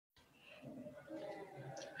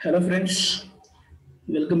Hello friends,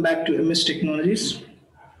 welcome back to MS Technologies.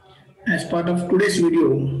 As part of today's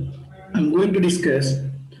video, I'm going to discuss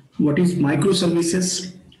what is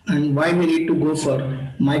microservices and why we need to go for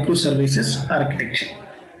microservices architecture.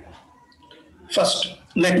 First,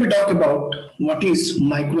 let me talk about what is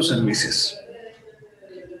microservices.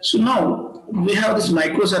 So now we have this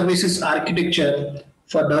microservices architecture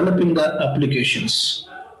for developing the applications.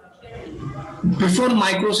 Before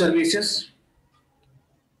microservices,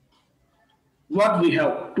 what we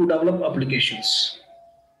have to develop applications?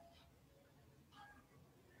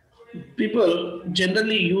 People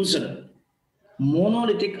generally use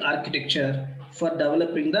monolithic architecture for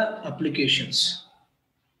developing the applications.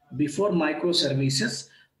 Before microservices,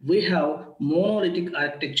 we have monolithic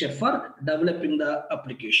architecture for developing the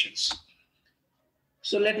applications.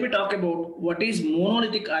 So let me talk about what is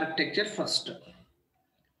monolithic architecture first.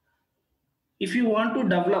 If you want to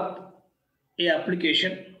develop a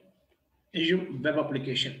application, assume web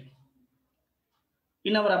application.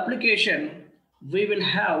 In our application, we will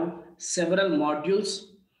have several modules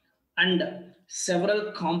and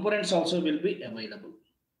several components also will be available.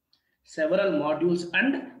 Several modules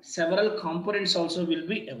and several components also will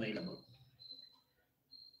be available.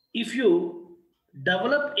 If you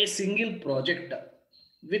develop a single project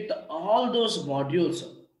with all those modules,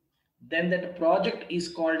 then that project is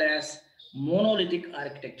called as monolithic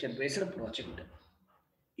architecture based project.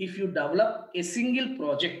 If you develop a single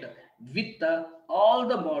project with all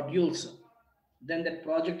the modules, then that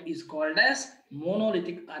project is called as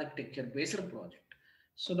monolithic architecture based project.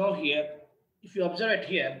 So now here, if you observe it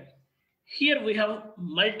here we have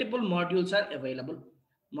multiple modules are available.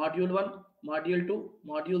 Module 1, module 2,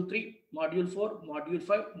 module 3, module 4, module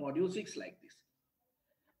 5, module 6, like this.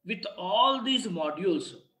 With all these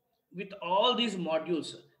modules,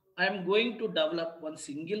 I am going to develop one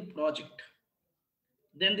single project.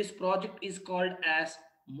 Then this project is called as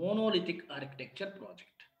monolithic architecture project.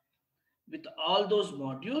 With all those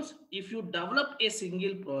modules, if you develop a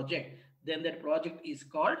single project, then that project is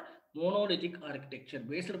called monolithic architecture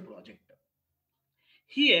based project.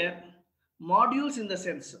 Here, modules in the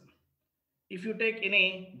sense, if you take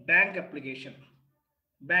any bank application,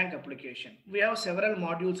 we have several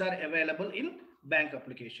modules are available in bank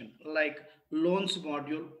application, like loans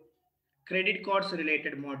module, credit cards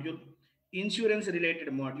related module, insurance related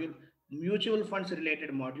module, mutual funds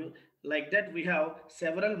related module. Like that, we have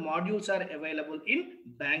several modules are available in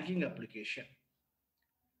banking application.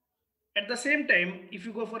 At the same time, if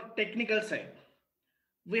you go for technical side,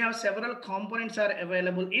 we have several components are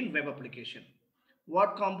available in web application.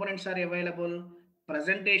 What components are available?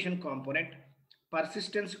 Presentation component,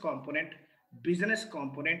 persistence component, business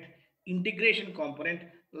component, integration component.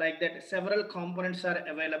 Like that, several components are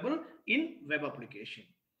available in web application.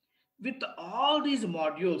 With all these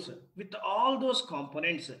modules, with all those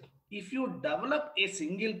components, if you develop a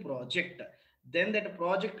single project, then that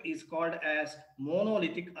project is called as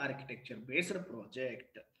monolithic architecture based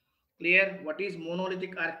project. Clear what is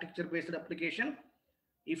monolithic architecture based application?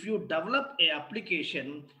 If you develop a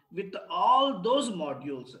application with all those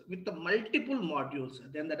modules, with the multiple modules,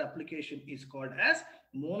 then that application is called as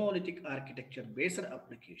monolithic architecture based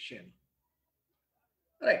application.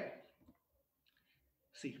 Right.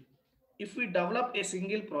 See, if we develop a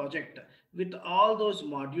single project with all those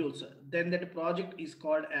modules, then that project is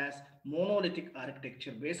called as monolithic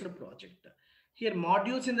architecture based project. Here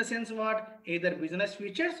modules in the sense what? Either business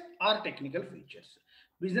features or technical features.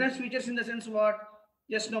 Business features in the sense what?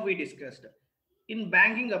 Just now we discussed. In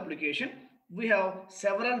banking application, we have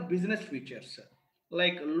several business features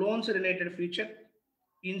like loans related feature,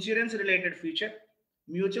 insurance related feature,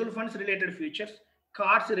 mutual funds related features,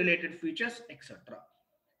 cards related features, etc.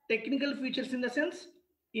 Technical features in the sense,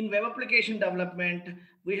 in web application development,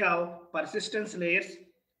 we have persistence layers,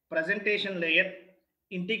 presentation layer,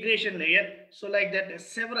 integration layer. So like that,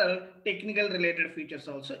 several technical related features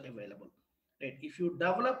also available. Right? If you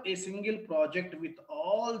develop a single project with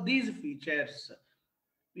all these features,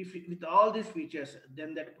 with all these features,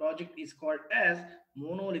 then that project is called as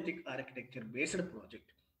monolithic architecture based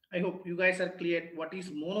project. I hope you guys are clear what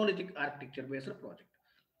is monolithic architecture based project.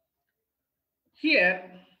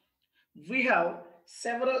 Here we have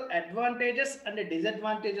several advantages and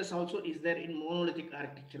disadvantages also is there in monolithic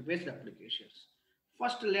architecture based applications.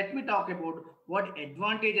 First, let me talk about what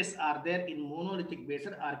advantages are there in monolithic based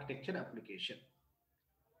architecture application.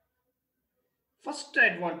 First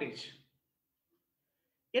advantage,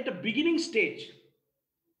 at the beginning stage,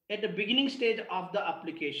 of the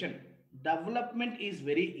application, development is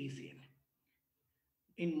very easy.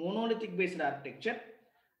 In monolithic based architecture,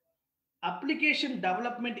 application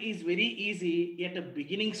development is very easy at a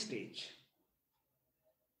beginning stage.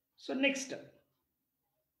 So next,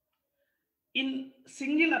 in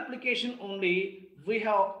single application only, we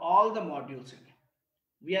have all the modules in it.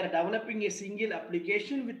 We are developing a single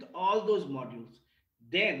application with all those modules.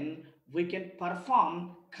 Then we can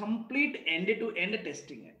perform complete end-to-end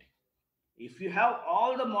testing it. If you have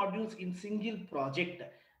all the modules in single project,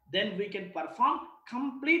 then we can perform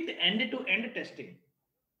complete end-to-end testing.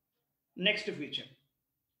 Next feature.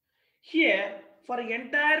 Here, for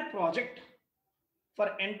entire project,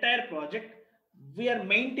 we are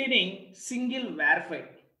maintaining single var file.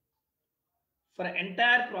 For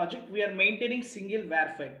entire project, we are maintaining single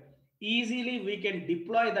var file. Easily we can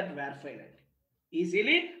deploy that var file.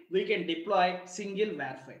 Easily we can deploy single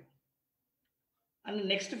var file. And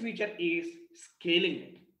next feature is scaling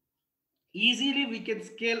it. Easily we can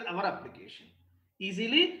scale our application.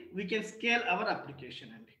 Easily we can scale our application.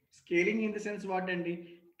 And scaling in the sense what? And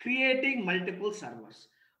creating multiple servers.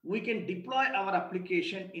 We can deploy our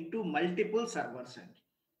application into multiple servers. And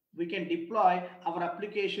we can deploy our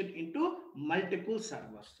application into multiple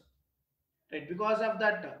servers, right? Because of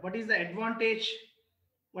that, what is the advantage?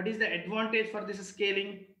 What is the advantage for this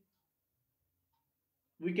scaling?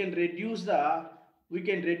 We can reduce the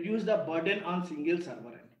burden on single server,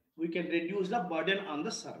 and we can reduce the burden on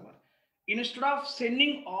the server. Instead of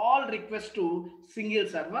sending all requests to single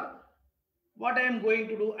server, what I am going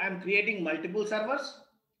to do, I am creating multiple servers.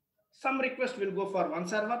 Some request will go for one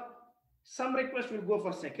server, some request will go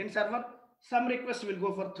for second server, some request will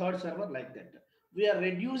go for third server, like that. We are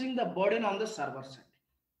reducing the burden on the server side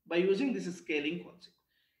by using this scaling concept.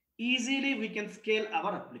 Easily we can scale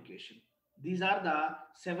our application. These are the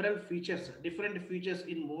several features, different features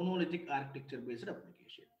in monolithic architecture based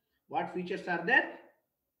application. What features are there?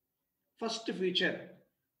 First feature,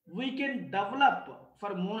 we can develop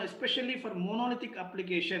for especially for monolithic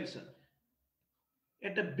applications.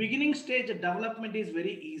 At the beginning stage, development is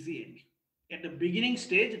very easy. At the beginning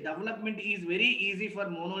stage, development is very easy for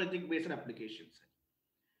monolithic based applications.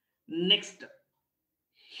 Next,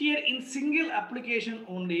 here in single application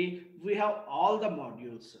only, we have all the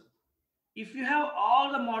modules. If you have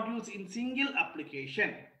all the modules in single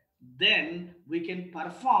application, then we can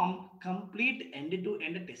perform complete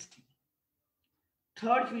end-to-end testing.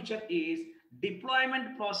 Third feature is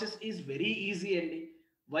deployment process is very easy.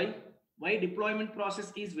 And why deployment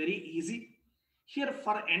process is very easy? Here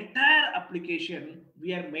for entire application,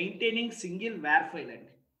 we are maintaining single var file. And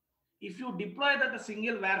if you deploy that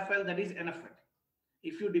single var file, that is enough.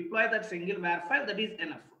 If you deploy that single var file, that is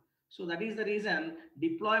enough. So that is the reason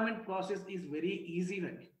deployment process is very easy.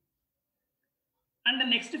 And the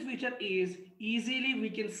next feature is easily we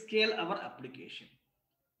can scale our application.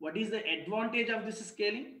 What is the advantage of this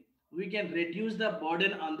scaling? We can reduce the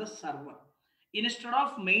burden on the server. Instead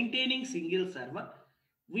of maintaining single server,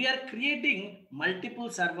 we are creating multiple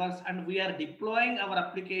servers and we are deploying our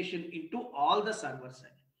application into all the servers.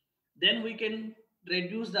 Then we can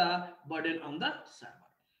reduce the burden on the server.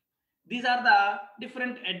 These are the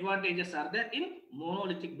different advantages are there in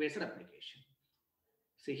monolithic based application.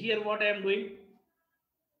 See here what I am doing.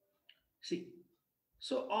 See,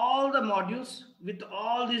 so all the modules, with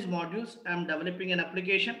all these modules, I am developing an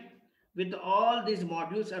application. With all these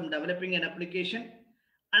modules, I am developing an application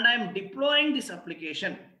and I am deploying this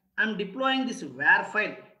application. I am deploying this var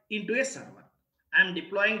file into a server. I am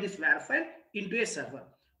deploying this var file into a server.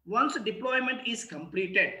 Once deployment is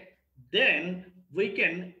completed, then we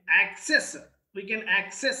can access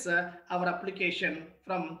our application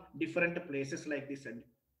from different places like this. And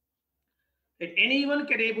anyone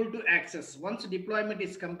can able to access, once deployment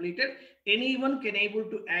is completed, anyone can able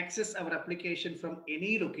to access our application from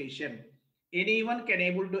any location. Anyone can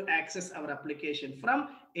able to access our application from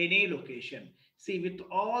any location. See, with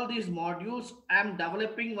all these modules, I am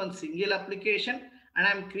developing one single application and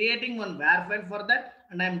I am creating one var file for that,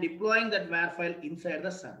 and I am deploying that var file inside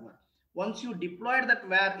the server. Once you deploy that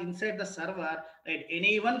var inside the server, right,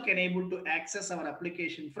 anyone can able to access our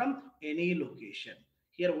application from any location.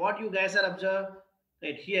 Here what you guys are observe,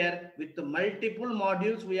 right, here with the multiple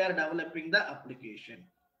modules we are developing the application.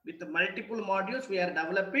 With the multiple modules we are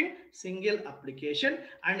developing single application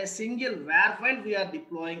and a single var file we are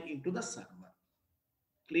deploying into the server.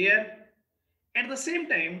 Clear? At the same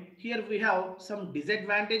time, here we have some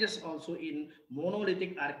disadvantages also in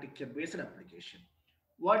monolithic architecture based application.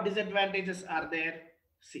 What disadvantages are there?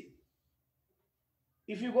 See,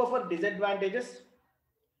 if you go for disadvantages,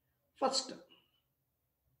 first,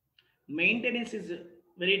 maintenance is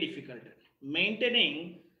very difficult.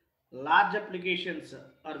 Maintaining large applications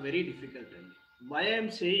are very difficult. Why I am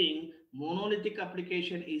saying Monolithic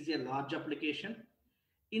application is a large application.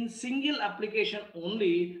 In single application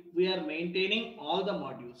only, we are maintaining all the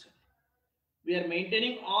modules. We are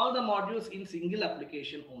maintaining all the modules in single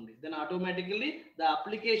application only. Then automatically the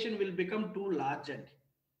application will become too large. And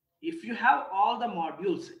if you have all the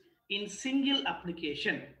modules in single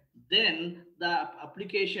application, then the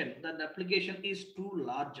application is too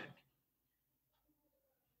large.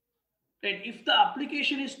 Right? If the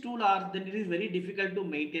application is too large, then it is very difficult to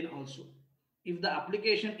maintain also. If the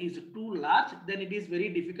application is too large, then it is very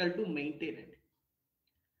difficult to maintain it.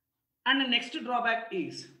 And the next drawback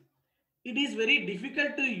is it is very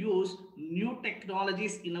difficult to use new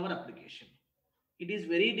technologies in our application. It is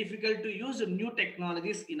very difficult to use new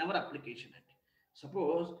technologies in our application.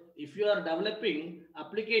 Suppose if you are developing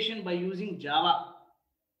application by using Java,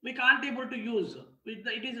 we can't able to use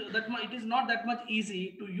it is not that much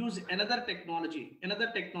easy to use another technology in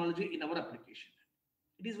our application.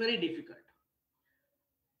 It is very difficult.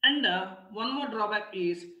 And one more drawback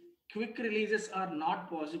is quick releases are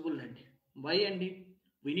not possible. And why? And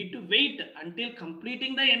we need to wait until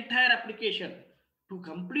completing the entire application. To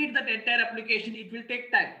complete that entire application, it will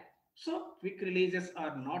take time. So quick releases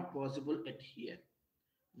are not possible at here.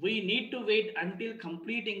 We need to wait until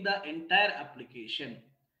completing the entire application.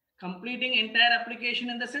 Completing entire application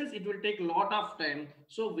in the sense it will take a lot of time.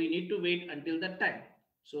 So we need to wait until that time.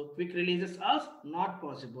 So quick releases are not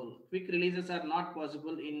possible. Quick releases are not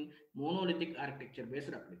possible in monolithic architecture based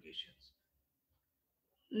applications.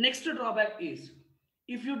 Next drawback is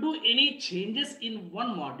if you do any changes in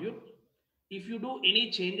one module, if you do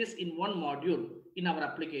any changes in one module in our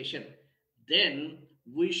application, then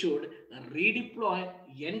we should redeploy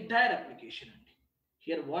entire application.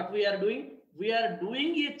 Here what we are doing? We are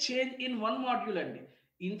doing a change in one module and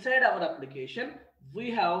inside our application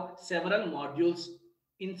we have several modules.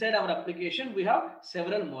 Inside our application we have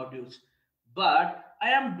several modules. But I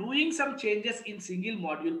am doing some changes in single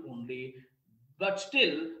module only. But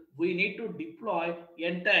still we need to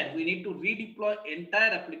we need to redeploy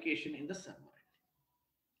entire application in the server.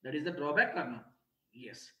 That is the drawback or not?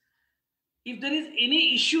 Yes. If there is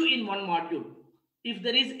any issue in one module, if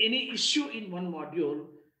there is any issue in one module,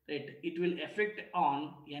 right, it will affect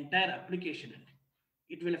on entire application.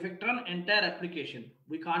 It will affect on entire application.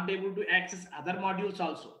 We can't able to access other modules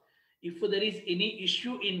also. If there is any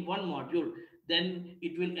issue in one module, then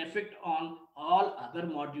it will affect on all other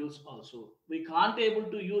modules also. We can't able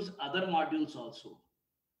to use other modules also.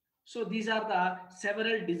 So these are the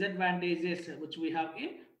several disadvantages which we have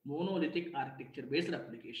in monolithic architecture based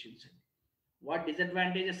applications. What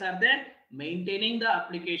disadvantages are there? Maintaining the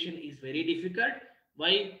application is very difficult.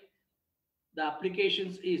 Why? The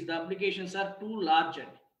applications are too large.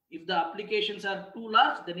 If the applications are too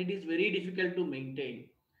large, then it is very difficult to maintain.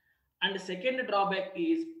 And the second drawback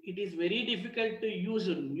is it is very difficult to use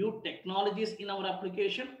new technologies in our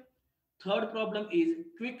application. Third problem is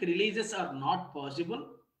quick releases are not possible.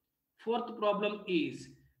 Fourth problem is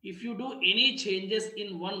if you do any changes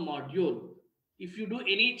in one module, if you do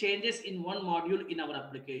any changes in one module in our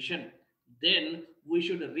application, then we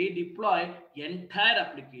should redeploy entire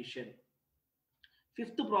application.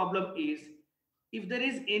 Fifth problem is if there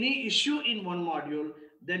is any issue in one module,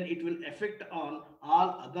 then it will affect on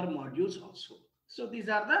all other modules also. So these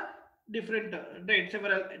are the different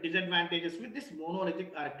several disadvantages with this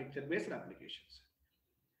monolithic architecture based applications.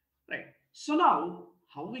 Right. So now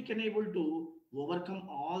how we can able to overcome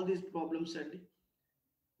all these problems? And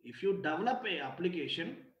if you develop a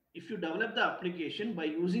application, if you develop the application by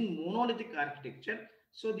using monolithic architecture,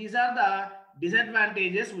 so these are the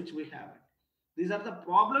disadvantages which we have. These are the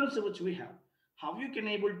problems which we have. How you can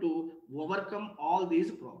able to overcome all these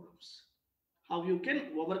problems? How you can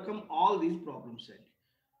overcome all these problems?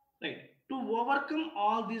 Right. To overcome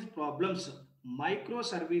all these problems,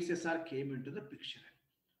 microservices are came into the picture.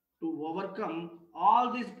 To overcome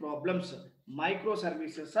all these problems,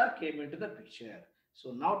 microservices are came into the picture.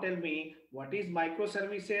 So now tell me, what is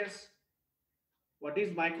microservices? What is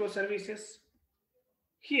microservices?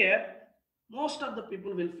 Here, most of the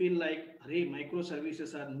people will feel like, array,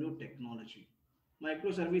 microservices are new technology.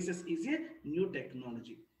 Microservices is a new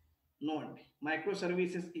technology. No,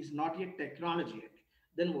 microservices is not yet technology yet.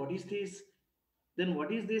 Then what is this? Then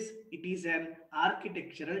what is this? It is an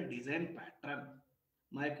architectural design pattern.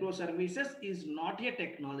 Microservices is not a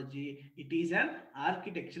technology, it is an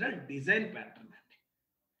architectural design pattern.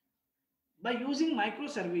 By using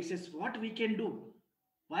microservices, what we can do?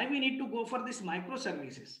 Why we need to go for this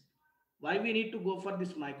microservices? Why we need to go for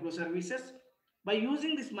this microservices? By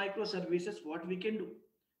using this microservices, what we can do?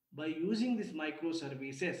 By using this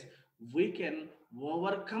microservices, we can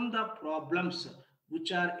overcome the problems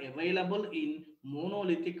which are available in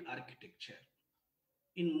monolithic architecture.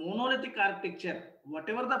 In monolithic architecture,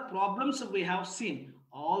 whatever the problems we have seen,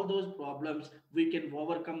 all those problems we can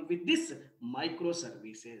overcome with this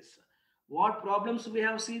microservices. What problems we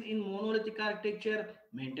have seen in monolithic architecture?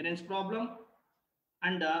 Maintenance problem,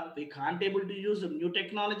 and we can't able to use new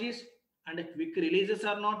technologies, and quick releases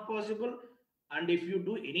are not possible, and if you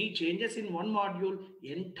do any changes in one module,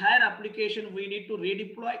 entire application we need to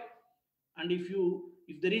redeploy, and if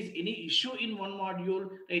there is any issue in one module,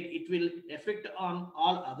 right, it will affect on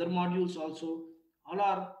all other modules also. All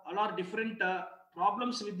are different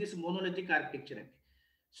problems with this monolithic architecture.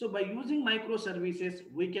 So by using microservices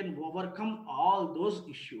we can overcome all those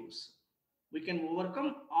issues, we can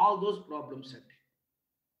overcome all those problems,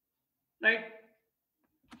 right?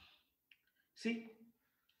 See,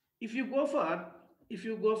 if you go for if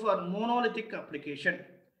you go for monolithic application,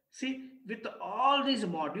 see, with all these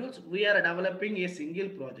modules we are developing a single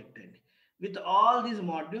project, and with all these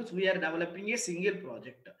modules we are developing a single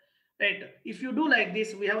project, right? If you do like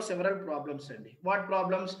this, we have several problems. And what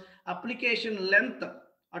problems? Application length,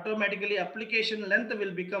 automatically application length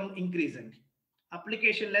will become increase, and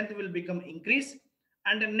application length will become increase.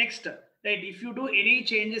 And the next, right, if you do any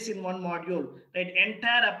changes in one module, right,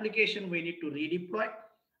 entire application we need to redeploy,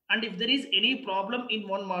 and if there is any problem in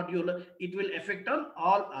one module, it will affect on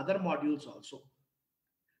all other modules also,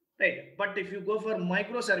 right? But if you go for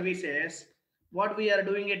microservices, what we are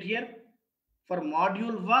doing it here, for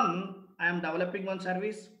module 1 I am developing one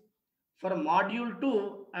service, for module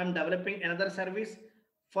 2 I am developing another service,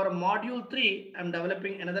 for module 3 I am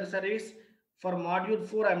developing another service, for module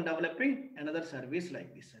 4 I am developing another service,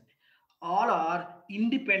 like this. All are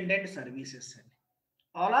independent services,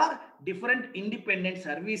 all are different independent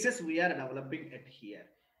services we are developing at here.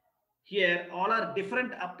 Here all are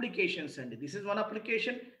different applications, and this is one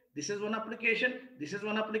application, this is one application, this is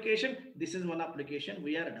one application, this is one application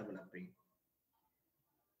we are developing,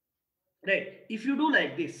 right? If you do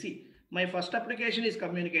like this, see, my first application is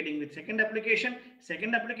communicating with second application,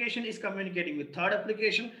 second application is communicating with third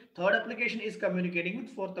application, third application is communicating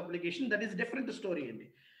with fourth application. That is different story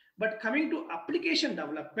indeed. But coming to application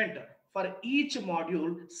development, for each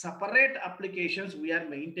module separate applications we are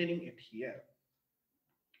maintaining it here,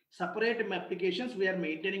 separate applications we are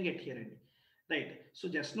maintaining it here, right? So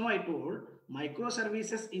just now I told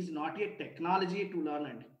microservices is not a technology to learn,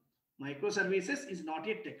 and microservices is not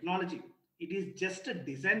a technology, it is just a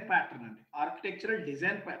design pattern and architectural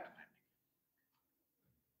design pattern.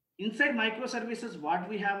 Inside microservices what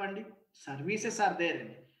we have, and services are there,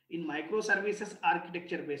 and in microservices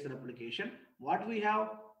architecture based application what we have,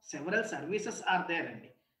 several services are there, and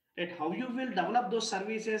right, how you will develop those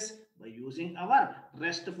services? By using our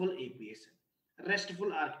restful APIs,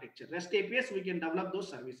 restful architecture, REST APIs, we can develop those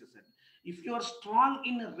services. And if you are strong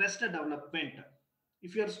in REST development,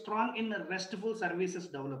 if you are strong in restful services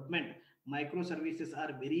development, microservices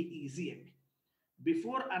are very easy. And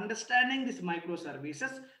before understanding this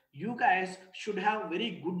microservices, you guys should have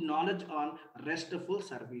very good knowledge on restful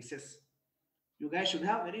services. You guys should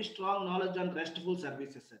have very strong knowledge on restful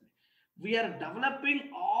services. We are developing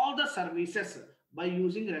all the services by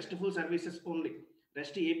using restful services only.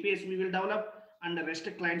 REST APIs we will develop, and the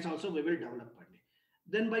REST clients also we will develop.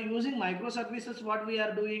 Then by using microservices, what we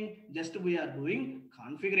are doing? Just we are doing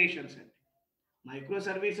configurations.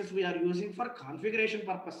 Microservices we are using for configuration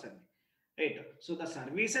purpose, right? So the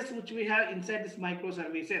services which we have inside this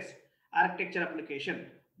microservices architecture application,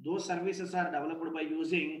 those services are developed by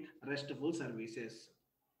using RESTful services.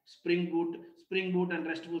 Spring Boot and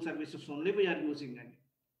RESTful services only we are using. And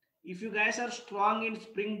if you guys are strong in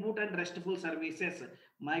Spring Boot and RESTful services,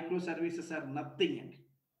 microservices are nothing, and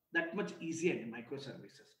that much easier in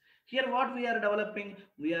microservices. Here what we are developing?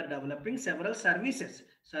 We are developing several services.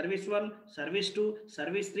 Service 1, service 2,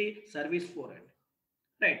 service 3, service 4. And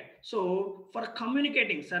right. So for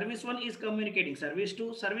communicating, service 1 is communicating, service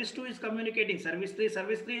 2 is communicating, service 3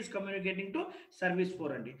 is communicating to service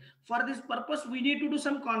 4. And for this purpose, we need to do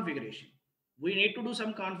some configuration. We need to do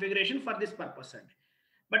some configuration for this purpose. And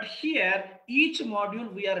but here, each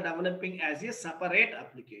module we are developing as a separate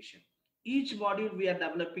application. Each module we are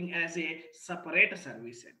developing as a separate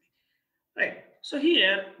service. Right. So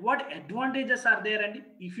here, what advantages are there? And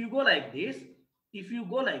if you go like this,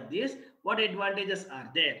 what advantages are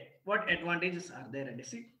there? What advantages are there? And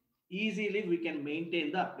see, easily we can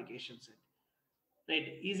maintain the applications.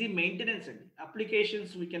 Right. Easy maintenance, and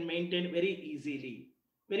applications we can maintain very easily.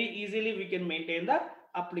 Very easily we can maintain the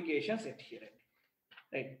applications at here.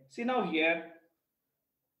 Right. See now here,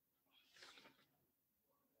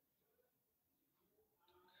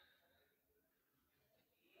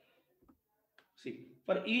 See,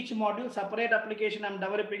 for each module separate application I'm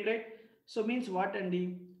developing, right? So means what,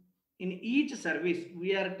 Andy? In each service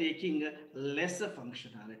we are taking less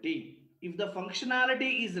functionality. If the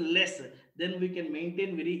functionality is less, then we can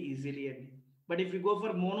maintain very easily, Andy. But if we go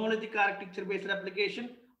for monolithic architecture based application,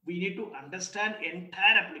 we need to understand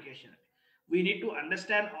entire application. We need to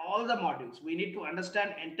understand all the modules. We need to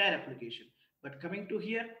understand entire application. But coming to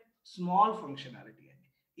here, small functionality.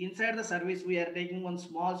 Inside the service, we are taking one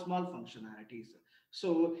small functionalities.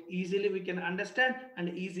 So easily we can understand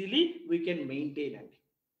and easily we can maintain it.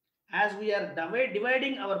 As we are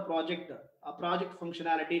dividing our project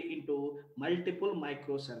functionality into multiple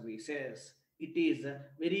microservices, it is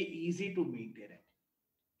very easy to maintain it.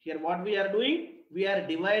 Here what we are doing, we are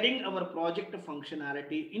dividing our project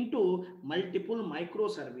functionality into multiple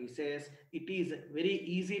microservices. It is very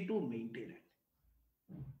easy to maintain it.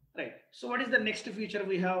 Right. So what is the next feature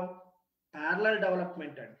we have? Parallel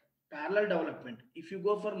development. And parallel development. If you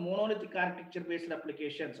go for monolithic architecture based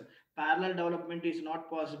applications, parallel development is not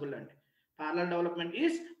possible, and parallel development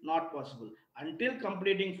is not possible. Until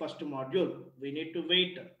completing first module, we need to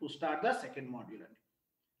wait to start the second module.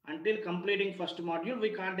 Until completing first module, we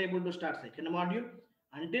can't able to start second module.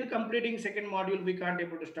 Until completing second module, we can't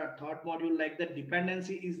able to start third module. Like the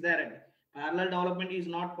dependency is there, and parallel development is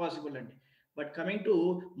not possible. And but coming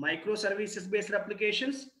to microservices based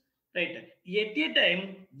applications, right, at a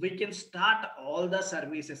time we can start all the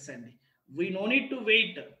services, and we no need to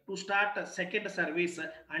wait to start a second service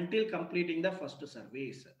until completing the first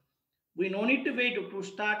service. We no need to wait to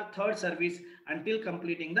start third service until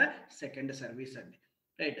completing the second service.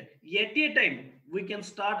 Right. At a time, we can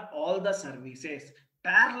start all the services.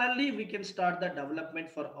 Parallelly, we can start the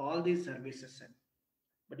development for all these services.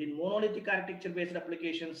 But in monolithic architecture based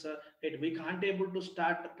applications, right, we can't able to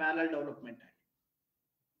start parallel development.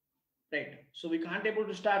 Right. So we can't able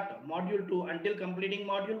to start module 2 until completing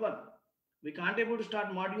module 1. We can't able to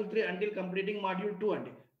start module 3 until completing module 2.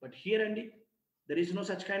 But here, Andy, there is no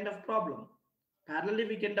such kind of problem. Parallelly,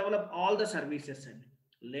 we can develop all the services, and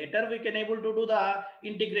later we can able to do the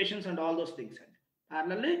integrations and all those things.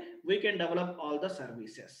 And parallelly, we can develop all the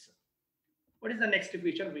services. What is the next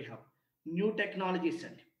feature we have? New technologies,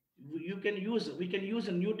 and we can use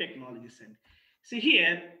new technologies. And see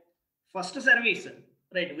here, first service,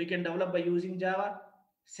 right, we can develop by using Java.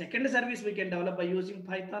 Second service we can develop by using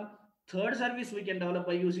Python. Third service we can develop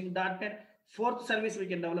by using .NET. Fourth service we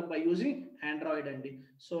can develop by using Android. And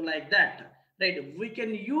so like that, right, we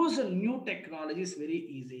can use new technologies very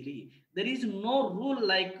easily. There is no rule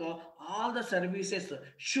like all the services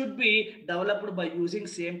should be developed by using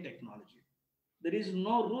same technology. There is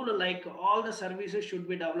no rule like all the services should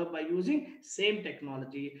be developed by using same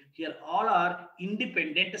technology. Here all are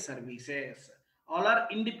independent services. All are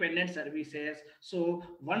independent services. So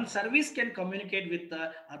one service can communicate with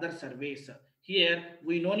the other service. Here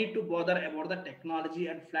we no need to bother about the technology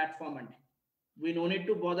and platform. And we no need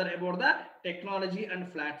to bother about the technology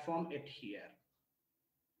and platform at here.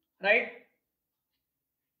 Right?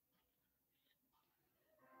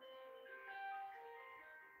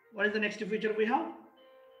 What is the next feature we have?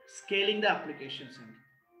 Scaling the applications.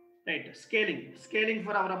 Right, scaling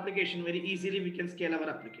for our application, very easily we can scale our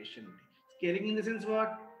application. Scaling in the sense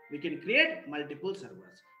what? We can create multiple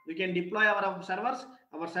servers. We can deploy our servers,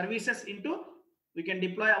 our services into, we can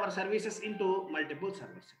deploy our services into multiple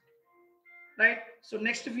servers. Right. So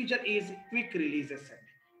next feature is quick releases.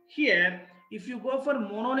 Here, if you go for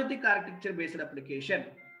monolithic architecture based application,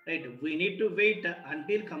 right, we need to wait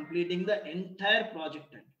until completing the entire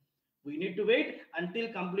project. We need to wait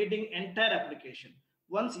until completing entire application.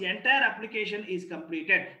 Once the entire application is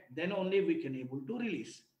completed, then only we can able to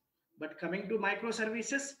release. But coming to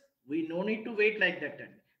microservices, we no need to wait like that.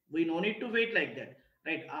 We no need to wait like that.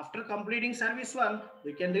 Right. After completing service 1,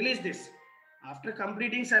 we can release this. After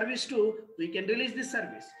completing service 2, we can release this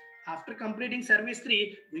service. After completing service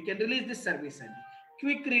 3, we can release this service. And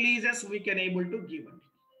quick releases we can able to give.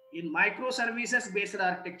 In microservices based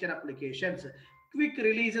architecture applications, quick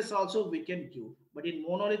releases also we can give. But in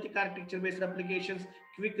monolithic architecture based applications,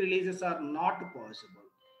 quick releases are not possible.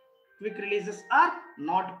 Quick releases are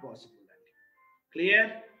not possible.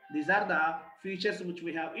 Clear? These are the features which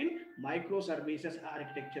we have in microservices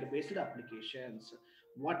architecture based applications.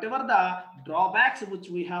 Whatever the drawbacks which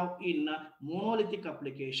we have in monolithic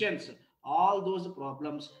applications, all those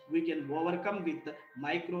problems we can overcome with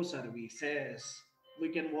microservices. We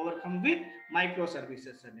can overcome with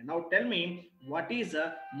microservices. And now tell me, what is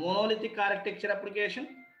a monolithic architecture application?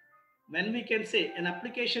 When we can say an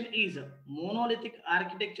application is a monolithic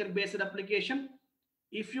architecture based application,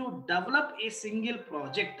 if you develop a single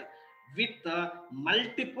project with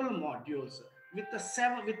multiple modules, with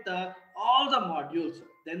the all the modules,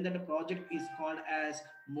 then that project is called as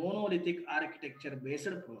monolithic architecture based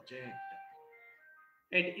project.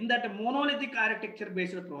 Right? In that monolithic architecture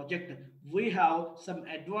based project, we have some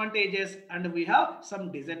advantages and we have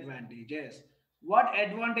some disadvantages. What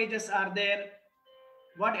advantages are there?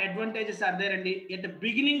 What advantages are there? And at the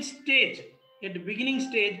beginning stage,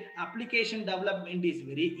 application development is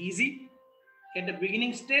very easy. At the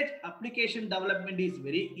beginning stage, application development is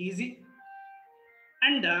very easy.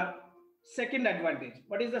 And second advantage,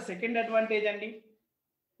 what is the second advantage, Andy?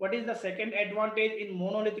 What is the second advantage in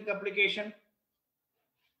monolithic application?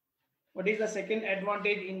 What is the second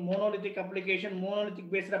advantage in monolithic application,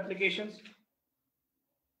 monolithic based applications?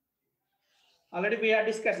 Already we are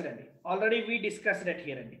discussed, Andy. Already we discussed it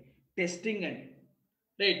here, Andy. Testing, Andy.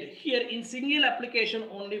 Right here in single application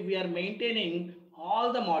only we are maintaining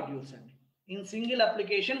all the modules, Andy. In single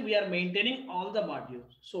application we are maintaining all the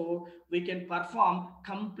modules, so we can perform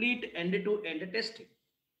complete end-to-end testing.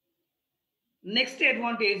 Next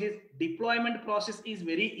advantage is deployment process is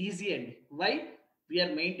very easy, and why? We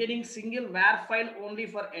are maintaining single var file only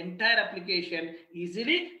for entire application.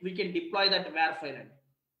 Easily we can deploy that var file, and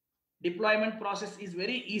deployment process is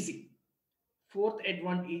very easy. Fourth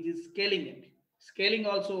advantage is scaling, and scaling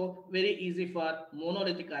also very easy for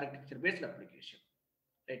monolithic architecture based application.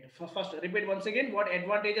 Right. First, repeat once again what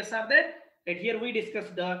advantages are there. Right. Here we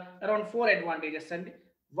discussed around 4 advantages, and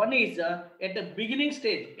one is at the beginning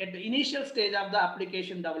stage, at the initial stage of the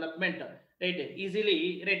application development. Right.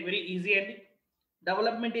 Easily, right, very easy, and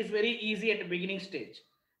development is very easy at the beginning stage.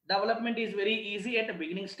 Development is very easy at the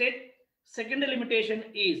beginning stage. Second limitation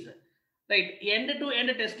is, right,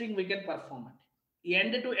 end-to-end testing we can perform it.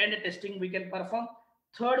 End-to-end testing we can perform.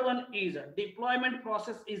 Third one is deployment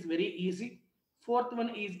process is very easy. Fourth one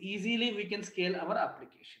is easily we can scale our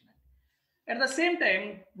application. At the same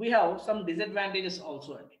time, we have some disadvantages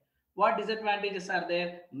also. What disadvantages are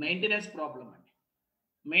there? Maintenance problem.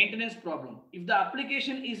 Maintenance problem. If the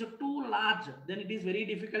application is too large, then it is very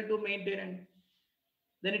difficult to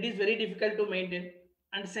maintain.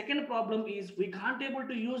 And second problem is we can't able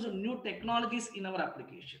to use new technologies in our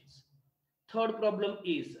applications. Third problem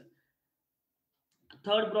is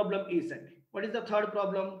what is the third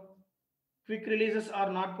problem? Quick releases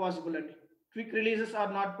are not possible, Andy. Quick releases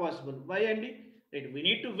are not possible. Why, Andy? Right, we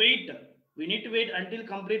need to wait. We need to wait until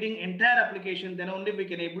completing entire application, then only we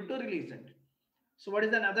can able to release it. So what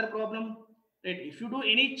is another problem? Right, if you do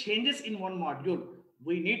any changes in one module,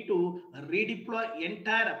 we need to redeploy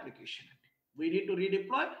entire application. We need to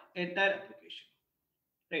redeploy entire application.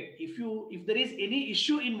 Right, if there is any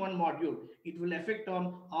issue in one module, it will affect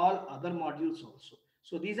on all other modules also.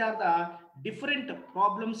 So these are the different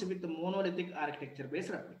problems with the monolithic architecture based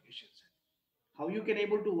applications. How you can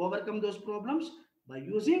able to overcome those problems? By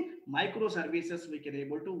using microservices, we can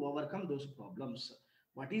able to overcome those problems.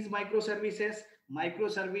 What is microservices?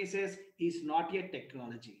 Microservices is not a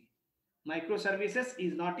technology. Microservices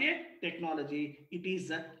is not a technology. It is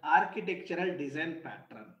an architectural design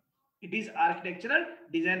pattern. It is architectural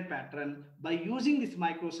design pattern. By using these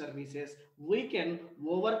microservices, we can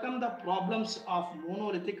overcome the problems of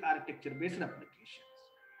monolithic architecture based applications.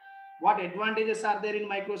 What advantages are there in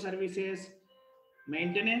microservices?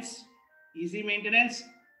 Maintenance, easy maintenance,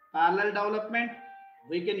 parallel development,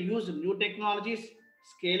 we can use new technologies,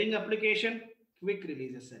 scaling application, quick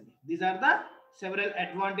releases. These are the several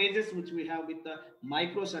advantages which we have with the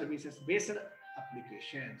microservices based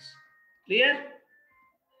applications. Clear?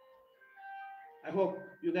 I hope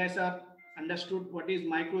you guys are understood what is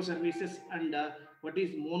microservices and what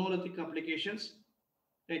is monolithic applications.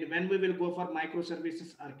 Right, when we will go for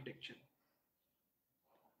microservices architecture.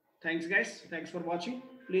 Thanks guys. Thanks for watching.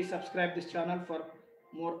 Please subscribe this channel for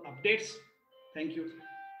more updates. Thank you.